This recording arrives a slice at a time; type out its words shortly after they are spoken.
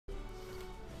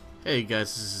Hey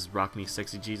guys, this is Rock Me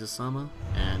Sexy Jesus Sama,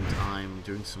 and I'm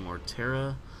doing some more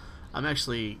TERA. I'm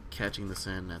actually catching this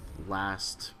in at the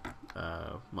last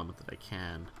moment that I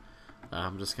can.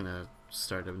 I'm just gonna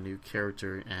start a new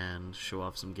character and show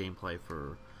off some gameplay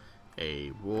for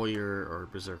a warrior or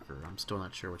a berserker. I'm still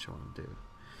not sure which I want to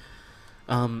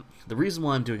do. The reason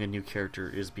why I'm doing a new character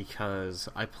is because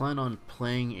I plan on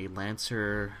playing a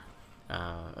lancer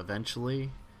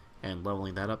eventually and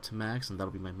leveling that up to max, and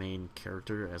that'll be my main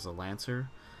character as a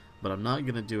lancer. But I'm not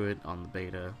gonna do it on the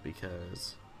beta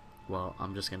because, well,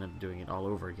 I'm just gonna be doing it all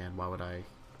over again. Why would I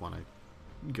want to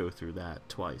go through that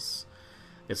twice?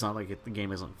 It's not like the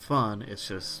game isn't fun, it's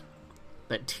just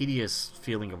that tedious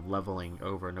feeling of leveling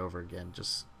over and over again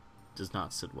just does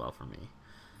not sit well for me.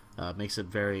 Makes it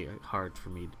very hard for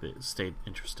me to stay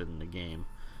interested in the game,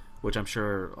 which I'm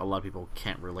sure a lot of people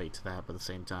can't relate to that, but at the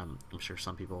same time, I'm sure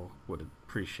some people would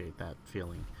appreciate that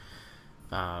feeling.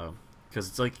 Because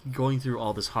it's like going through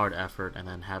all this hard effort and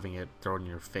then having it thrown in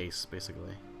your face,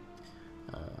 basically.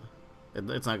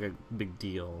 It's not a big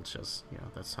deal, it's just, you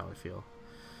know, that's how I feel.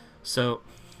 So,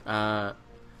 as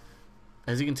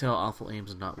you can tell, Awful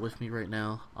Aim's not with me right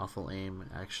now. Awful Aim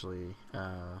actually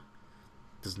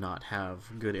does not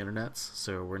have good internets,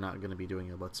 so we're not going to be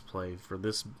doing a let's play for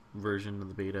this version of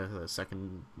the beta, the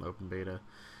second open beta.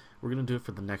 We're going to do it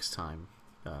for the next time,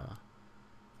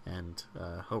 and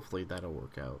hopefully that'll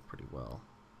work out pretty well.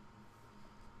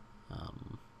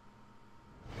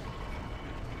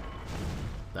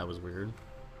 That was weird.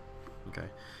 Okay.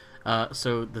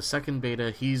 So the second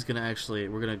beta,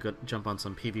 we're gonna jump on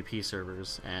some PvP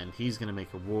servers, and he's gonna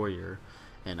make a warrior,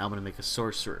 and I'm gonna make a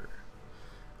sorcerer.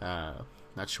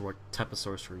 Not sure what type of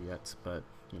sorcerer yet, but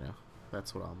you know,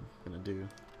 that's what I'm gonna do.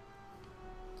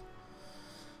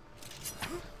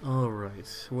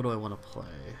 Alright, what do I want to play?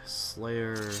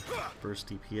 Slayer, burst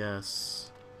DPS,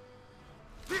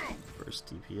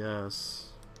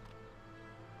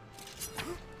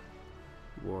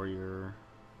 warrior.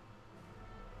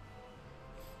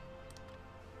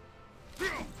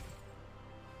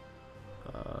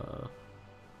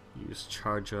 Use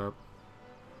charge up.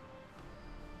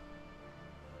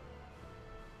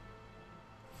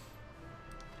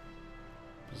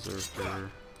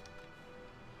 Berserker.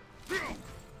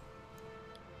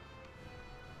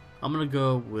 I'm gonna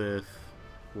go with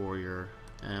warrior.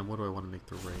 And what do I want to make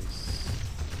the race?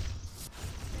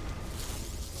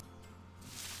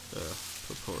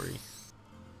 Popori.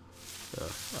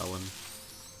 Ellen.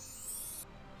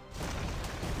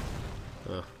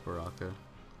 Baraka.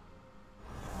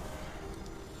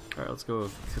 Alright, let's go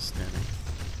with Kastani.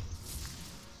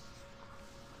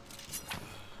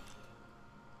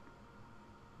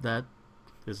 That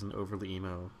is an overly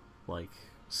emo, like,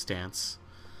 stance.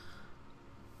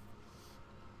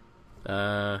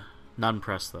 Not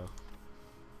impressed, though.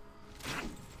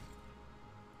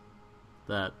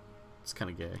 That's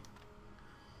kinda gay.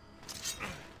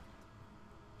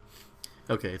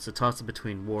 Okay, it's a toss-up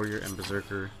between warrior and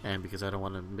berserker, and because I don't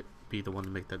want to be the one to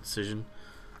make that decision,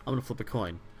 I'm gonna flip a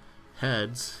coin.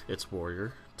 Heads, it's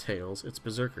warrior. Tails, it's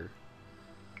berserker.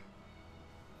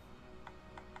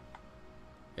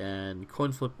 And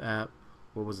coin flip app,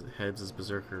 what was it? Heads is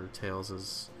berserker, tails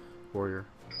is warrior.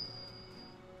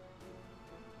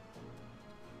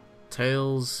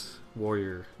 Tails,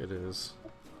 warrior it is.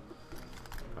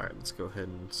 Alright, let's go ahead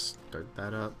and start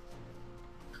that up.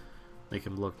 Make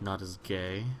him look not as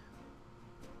gay.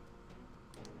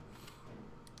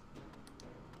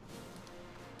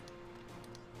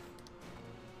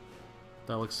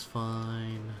 That looks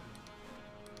fine.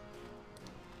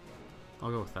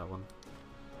 I'll go with that one.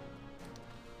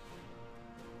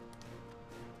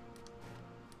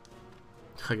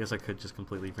 I guess I could just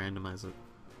completely randomize it.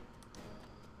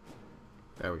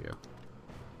 There we go.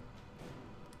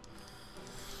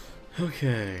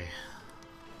 Okay.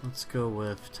 Let's go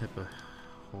with type of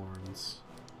horns.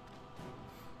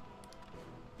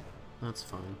 That's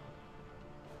fine.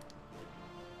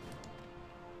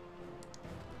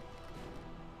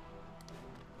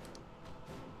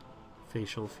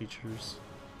 Facial features.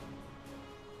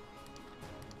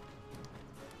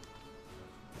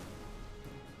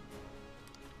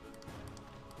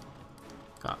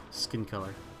 Skin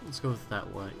color. Let's go with that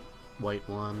white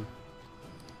one.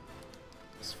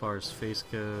 As far as face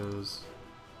goes,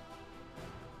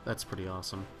 that's pretty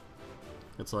awesome.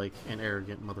 It's like an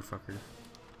arrogant motherfucker.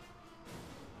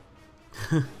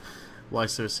 Why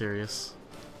so serious?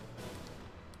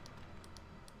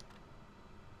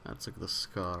 That's like the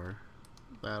scar.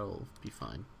 That'll be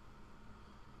fine.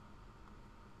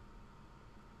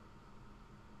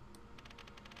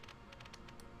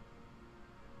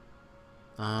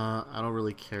 I don't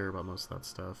really care about most of that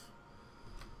stuff.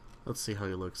 Let's see how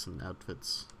he looks in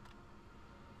outfits.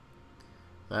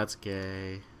 That's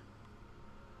gay.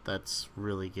 That's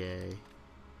really gay.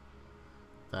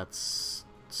 That's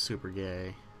super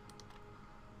gay.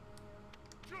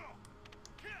 I'm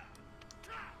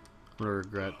gonna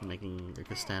regret making a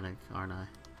Castanic, aren't I?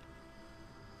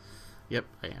 Yep,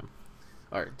 I am.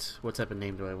 Alright, what type of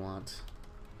name do I want?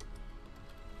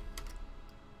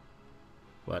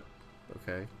 What?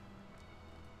 Okay.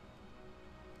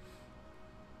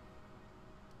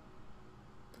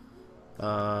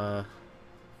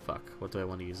 Fuck. What do I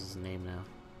want to use as a name now?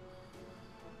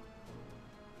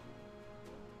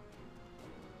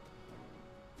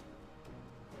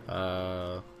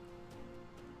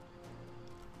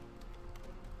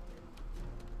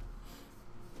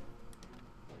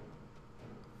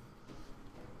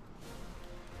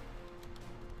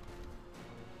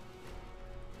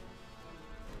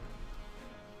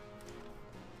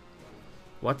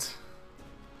 What?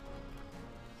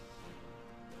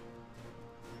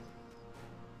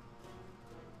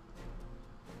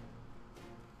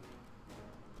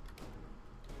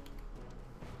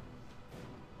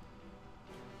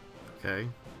 Okay,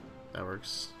 that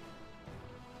works.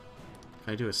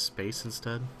 Can I do a space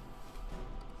instead?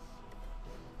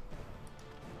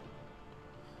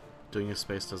 Doing a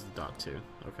space does the dot too.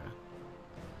 Okay.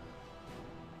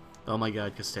 Oh my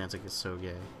god, Costantic is so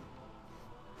gay.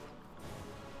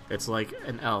 It's like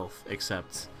an elf,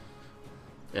 except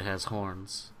it has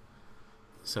horns.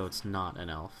 So it's not an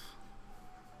elf.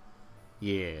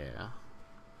 Yeah.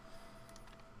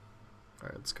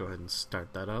 Alright, let's go ahead and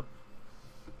start that up.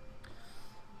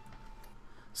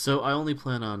 So I only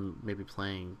plan on maybe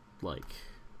playing like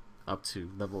up to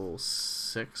level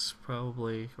 6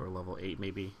 probably, or level 8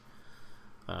 maybe.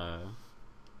 I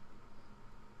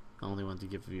only wanted to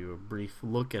give you a brief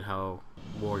look at how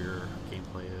warrior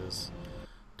gameplay is.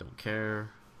 Don't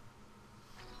care.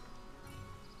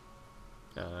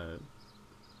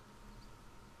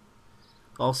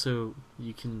 Also,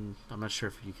 you can, I'm not sure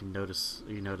if you can notice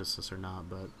this or not,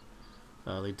 but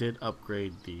they did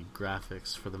upgrade the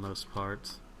graphics for the most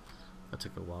part. That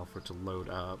took a while for it to load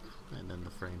up, and then the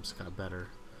frames got better.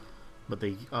 But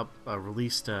they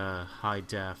released a high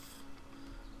def,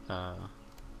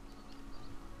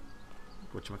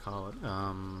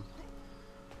 whatchamacallit,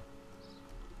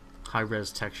 high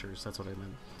res textures. That's what I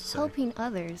meant to say. Helping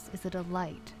others is a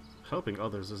delight. Helping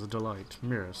others is a delight.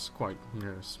 Mirrors, quite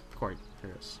mirrors, quite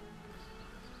mirrors.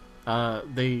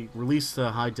 They released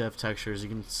the high def textures. You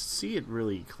can see it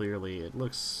really clearly. It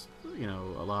looks, you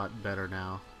know, a lot better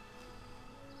now.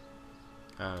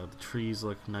 The trees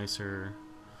look nicer,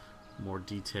 more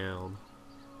detailed.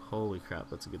 Holy crap,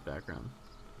 that's a good background.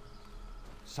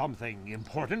 Something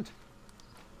important?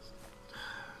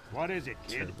 What is it,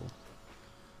 kid? Terrible.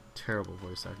 Terrible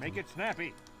voice acting. Make it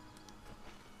snappy.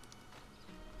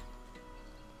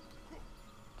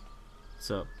 What's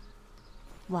up?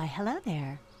 Why, hello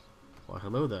there. Well,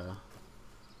 hello there.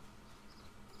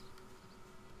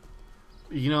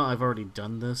 You know, I've already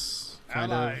done this,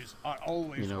 kind Allies are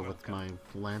always you know, welcome.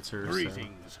 with my Lancer,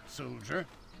 Greetings, soldier.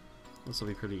 this will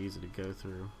be pretty easy to go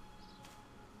through.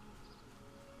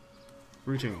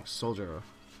 Greetings, soldier.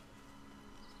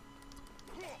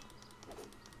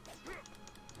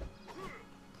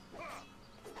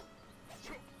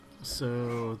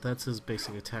 So, that's his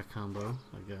basic attack combo,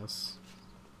 I guess.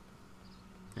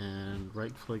 And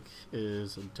right click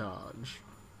is a dodge.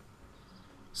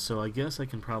 So I guess I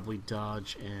can probably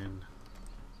dodge in...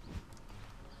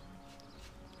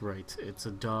 Right, it's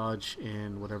a dodge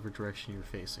in whatever direction you're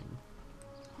facing.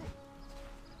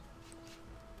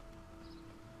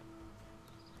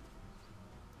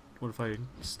 What if I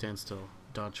stand still?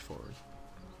 Dodge forward.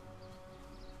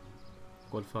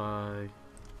 What if I...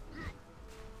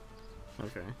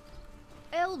 Okay.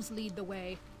 Elves lead the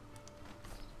way.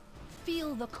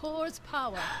 Feel the core's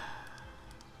power.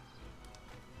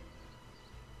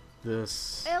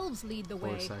 This Elves lead the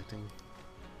way. voice acting.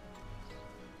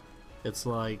 It's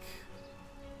like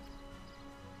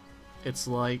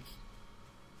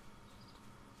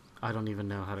I don't even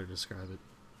know how to describe it.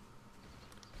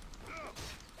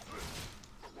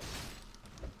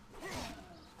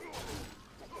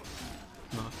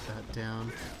 Knock that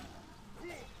down.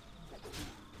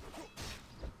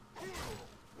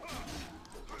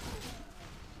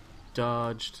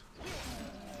 Dodged.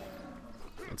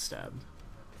 And stabbed.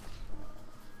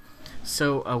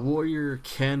 So a warrior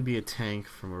can be a tank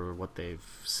from what they've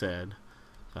said.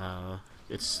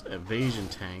 It's evasion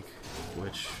tank,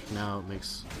 which now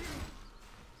makes...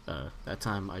 that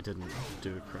time I didn't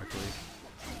do it correctly.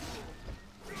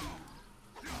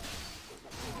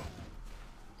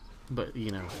 But,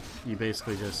 you know, you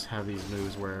basically just have these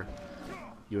moves where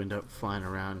you end up flying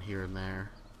around here and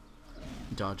there,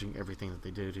 dodging everything that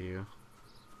they do to you.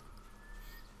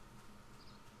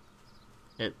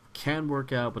 It can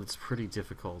work out, but it's pretty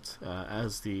difficult,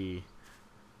 as the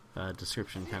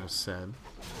description kind of said.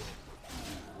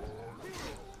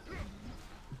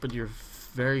 But you're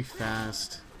very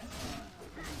fast,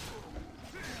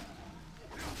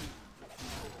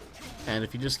 and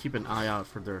if you just keep an eye out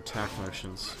for their attack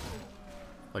motions,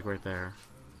 like right there.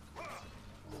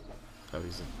 Oh,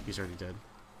 he's already dead,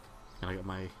 and I got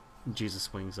my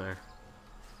Jesus wings there.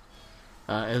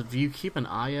 If you keep an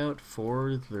eye out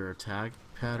for their attack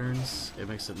patterns, it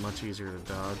makes it much easier to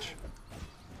dodge.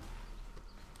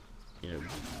 You know,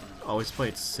 always play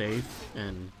it safe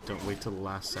and don't wait till the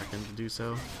last second to do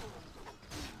so.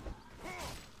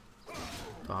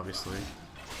 Obviously.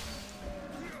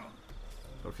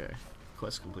 Okay,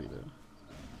 quest completed.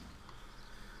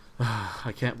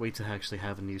 I can't wait to actually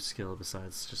have a new skill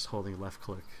besides just holding left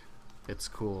click. It's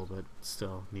cool, but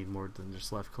still need more than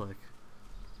just left click.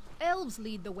 Elves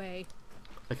lead the way.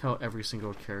 Like how every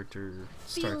single character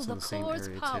starts in the same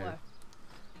area too.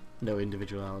 No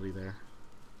individuality there.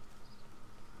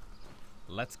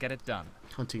 Let's get it done.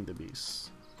 Hunting the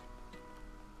beasts.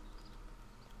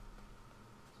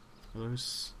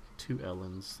 There's two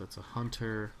Ellens. That's a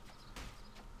hunter,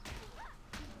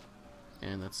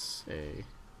 and that's a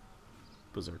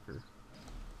berserker.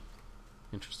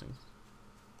 Interesting.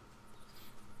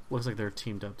 Looks like they're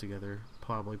teamed up together,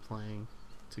 probably playing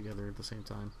together at the same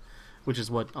time, which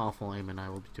is what Awful Aim and I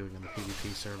will be doing on the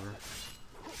PvP server.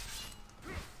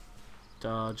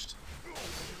 Dodged.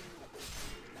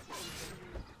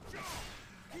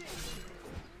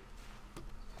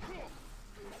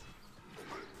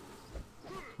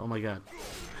 Oh my god.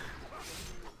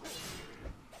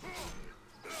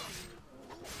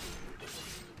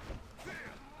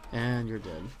 And you're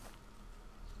dead.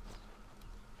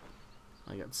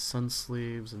 I got Sun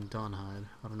Sleeves and Dawnhide.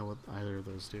 I don't know what either of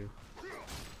those do.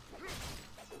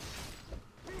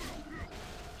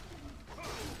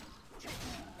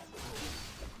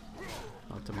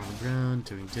 Knocked him on the ground,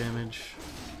 doing damage.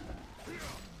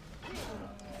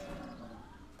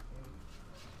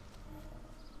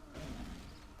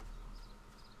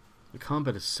 The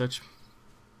combat is such...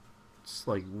 it's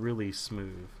like really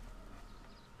smooth.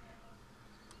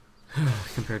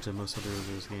 Compared to most other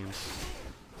of those games.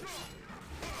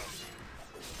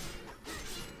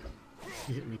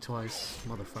 He hit me twice,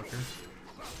 motherfucker.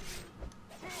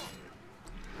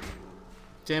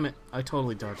 Damn it, I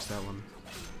totally dodged that one.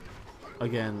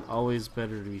 Again, always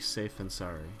better to be safe than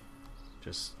sorry.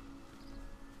 Just...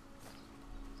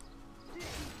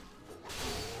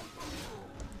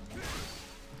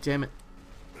 damn it.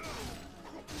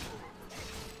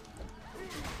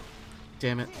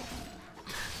 Damn it.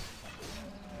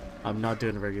 I'm not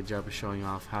doing a very good job of showing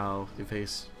off how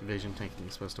evasion tanking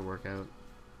is supposed to work out.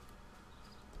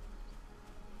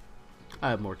 I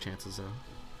have more chances though.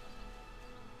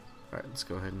 Alright, let's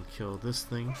go ahead and kill this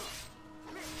thing.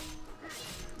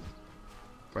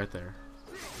 Right there.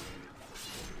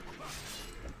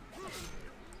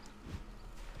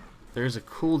 There's a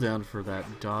cooldown for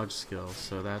that dodge skill,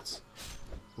 so that's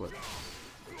what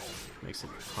makes it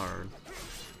hard.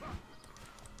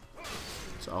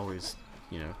 It's always,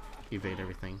 you know, evade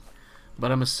everything.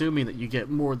 But I'm assuming that you get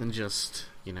more than just,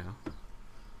 you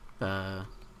know,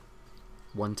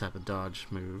 one type of dodge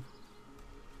move.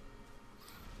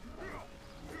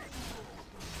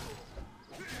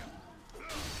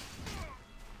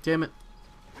 Damn it.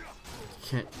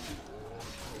 Can't.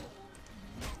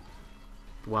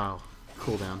 Wow.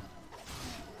 Cooldown.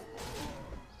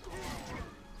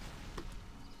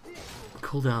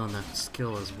 Cooldown on that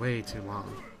skill is way too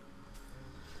long.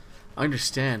 I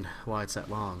understand why it's that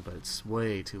long, but it's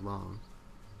way too long.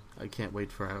 I can't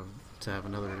wait for to have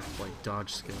another like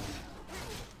dodge skill.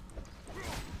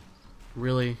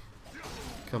 Really?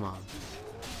 Come on.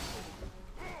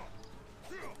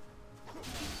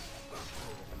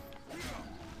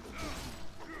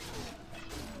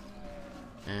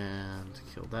 And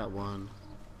kill that one.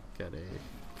 Got a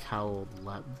cowled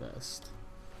lap vest.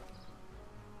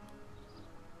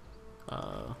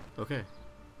 Okay.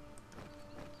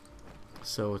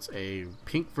 So it's a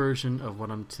pink version of what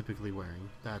I'm typically wearing.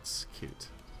 That's cute.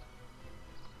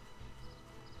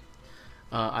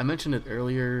 I mentioned it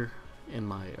earlier in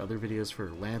my other videos for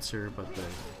Lancer, but the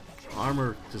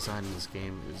armor design in this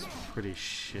game is pretty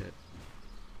shit,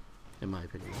 in my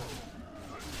opinion.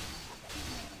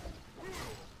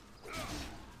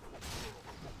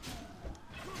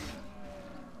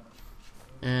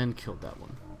 And killed that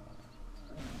one.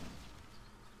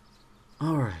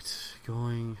 Alright,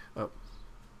 going up.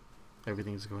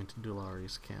 Everything's going to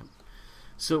Dulari's camp.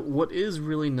 So what is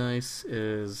really nice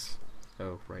is...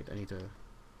 Oh, right, I need to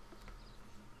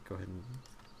go ahead and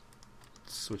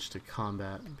switch to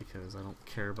combat because I don't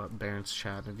care about Baron's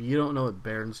chat. If you don't know what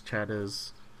Baron's chat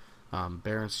is,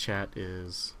 Baron's chat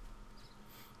is,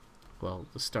 well,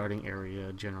 the starting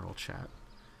area general chat.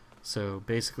 So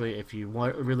basically, if you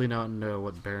really not know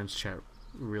what Baron's chat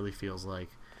really feels like,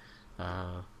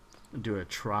 do a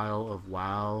trial of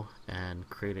WoW and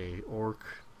create a orc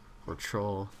or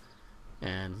troll,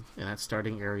 and in that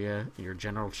starting area, your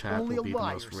general chat Only will be a the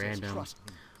liar most says random, trust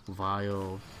me.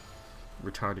 vile,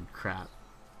 retarded crap.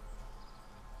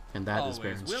 And that is Always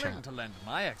Baron's willing chat. to lend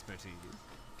my expertise.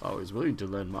 Always willing to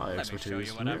lend my Let me expertise. show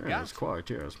you what I've Yes, got. quite,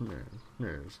 yes,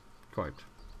 yes, quite.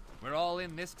 We're all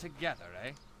in this together,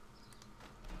 eh?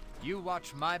 You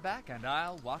watch my back and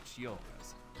I'll watch yours.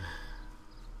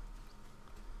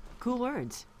 Cool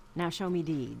words. Now show me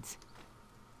deeds.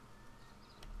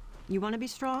 You want to be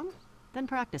strong? Then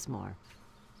practice more.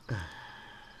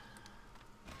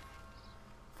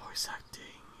 Voice acting.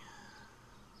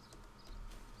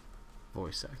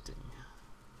 Voice acting.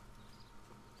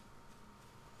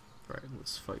 Alright,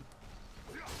 let's fight.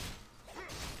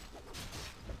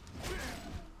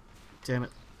 Damn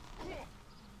it.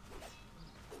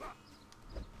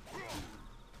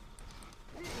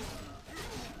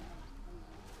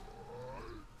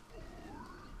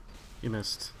 You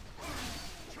missed.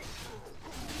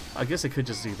 I guess I could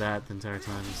just do that the entire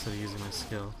time instead of using my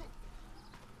skill.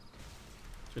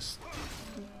 Just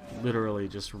literally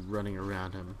just running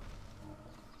around him.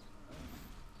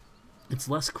 It's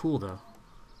less cool though.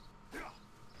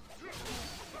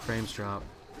 Frames drop.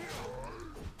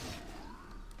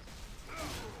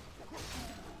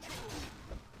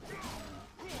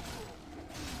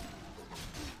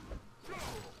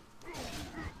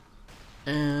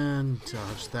 And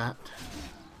dodge that.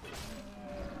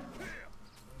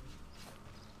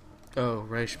 Oh,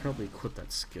 right, I should probably equip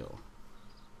that skill.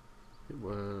 It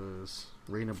was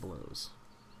Rain of Blows.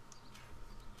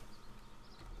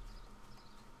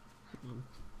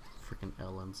 Freaking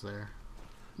Ellen's there.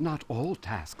 Not all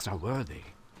tasks are worthy.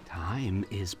 Time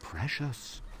is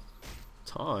precious.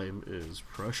 Time is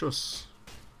precious.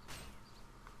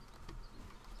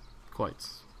 Quite.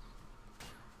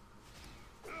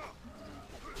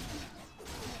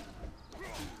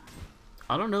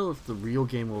 I don't know if the real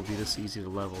game will be this easy to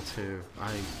level too.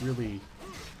 I really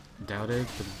doubt it,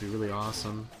 but it'd be really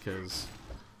awesome because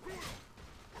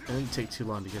it didn't take too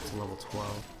long to get to level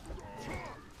 12.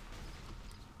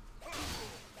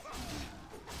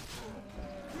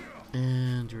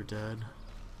 And you're dead.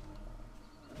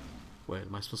 Wait,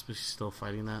 am I supposed to be still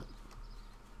fighting that?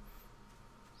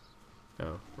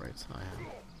 Oh, right, I am.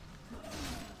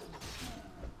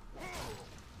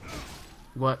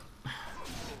 What?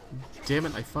 Damn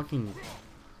it, I fucking...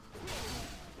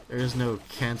 There is no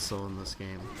cancel in this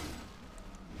game.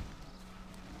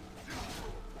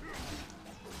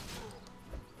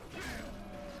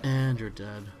 And you're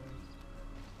dead.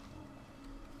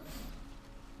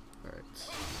 Alright.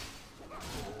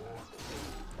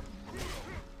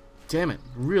 Damn it,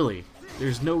 really?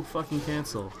 There's no fucking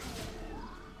cancel.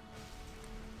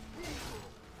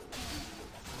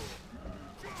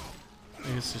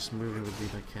 I guess just moving would be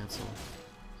the cancel.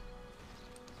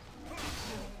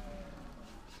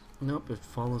 Nope, it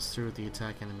follows through with the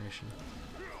attack animation.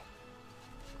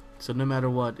 So no matter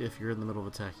what, if you're in the middle of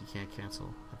attack, you can't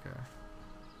cancel. Okay.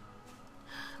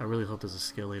 I really hope there's a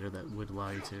skill later that would allow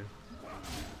you to.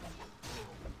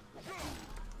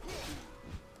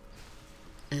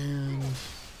 And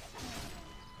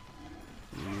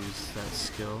use that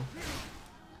skill.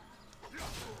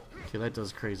 Okay, that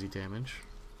does crazy damage.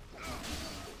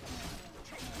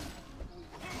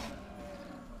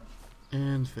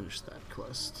 And finish that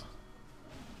quest.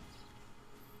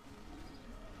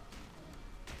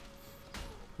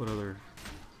 What other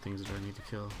things do I need to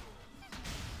kill?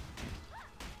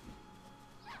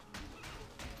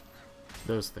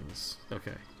 Those things.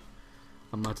 Okay.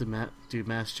 I'm about to do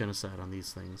mass genocide on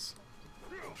these things.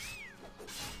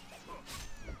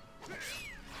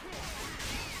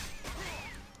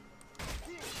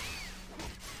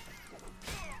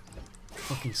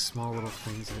 Fucking small little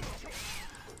things that...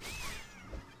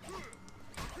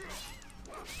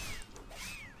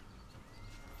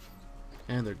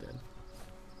 And they're dead.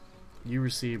 You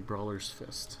receive Brawler's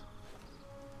Fist.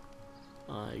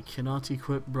 I cannot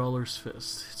equip Brawler's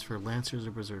Fist. It's for Lancers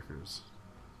or Berserkers.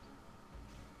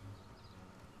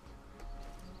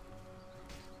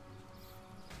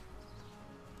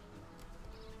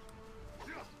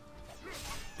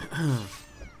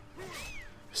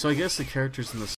 So I guess the characters in the